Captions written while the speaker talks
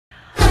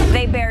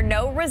They bear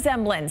no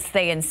resemblance,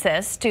 they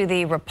insist, to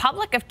the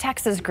Republic of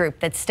Texas group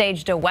that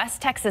staged a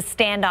West Texas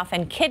standoff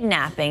and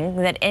kidnapping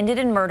that ended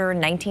in murder in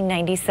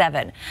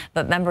 1997.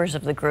 But members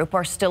of the group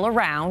are still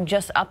around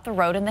just up the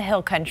road in the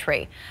Hill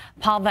Country.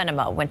 Paul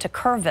Venema went to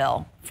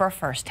Kerrville for a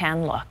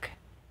first-hand look.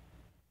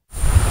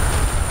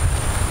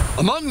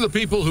 Among the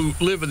people who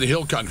live in the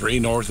Hill Country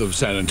north of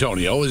San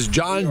Antonio is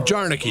John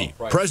Jarnicki,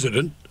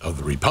 president of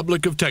the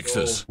Republic of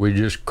Texas. We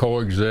just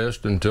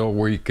coexist until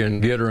we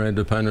can get our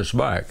independence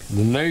back.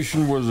 The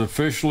nation was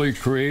officially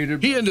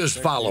created. He and his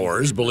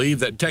followers believe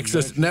that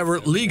Texas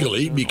never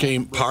legally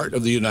became part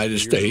of the United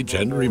States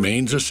and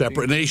remains a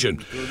separate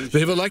nation.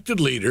 They've elected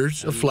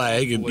leaders, a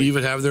flag, and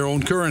even have their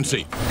own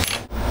currency.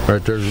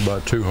 Right there's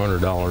about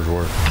 $200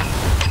 worth.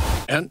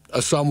 And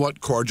a somewhat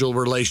cordial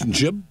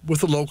relationship with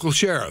the local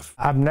sheriff.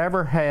 I've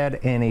never had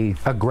any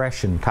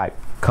aggression type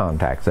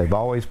contacts. They've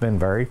always been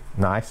very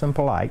nice and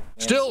polite.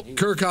 Still,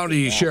 Kerr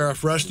County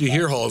Sheriff Rusty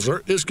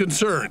Hierholzer is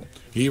concerned.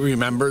 He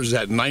remembers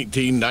that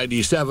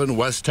 1997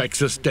 West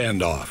Texas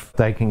standoff.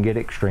 They can get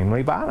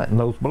extremely violent in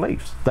those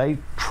beliefs. They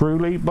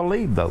truly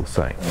believe those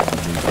things.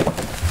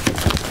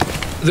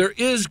 There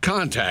is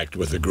contact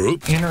with the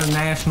group.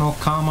 International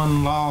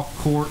Common Law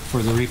Court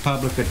for the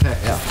Republic of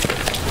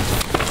Texas.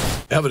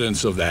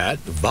 Evidence of that,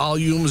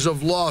 volumes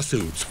of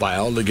lawsuits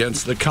filed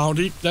against the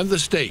county and the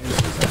state.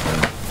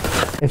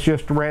 It's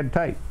just red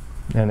tape,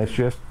 and it's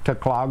just to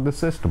clog the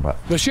system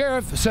up. The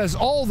sheriff says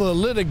all the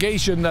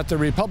litigation that the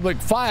Republic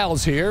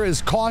files here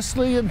is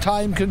costly and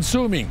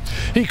time-consuming.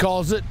 He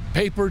calls it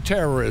paper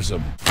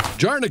terrorism.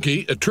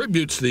 Jarnicki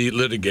attributes the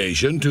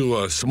litigation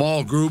to a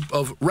small group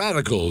of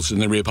radicals in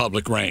the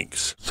Republic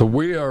ranks. So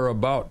we are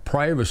about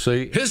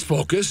privacy. His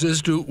focus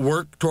is to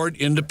work toward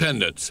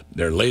independence.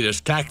 Their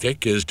latest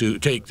tactic is to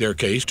take their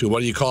case to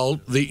what he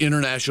called the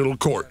international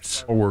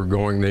courts. We're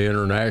going the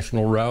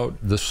international route,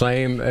 the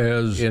same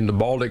as in the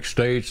Baltic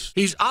states.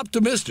 He's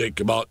optimistic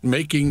about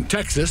making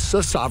Texas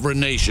a sovereign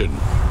nation.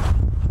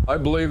 I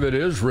believe it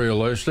is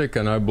realistic,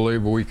 and I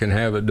believe we can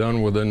have it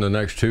done within the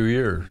next 2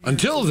 years.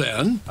 Until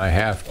then, I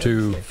have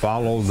to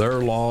follow their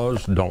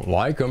laws, don't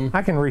like them.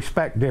 I can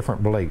respect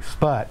different beliefs,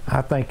 but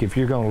I think if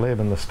you're going to live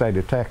in the state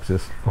of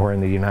Texas or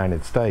in the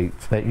United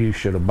States, that you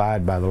should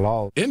abide by the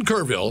law. In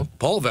Kerrville,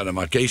 Paul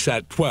Venema,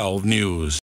 KSAT 12 News.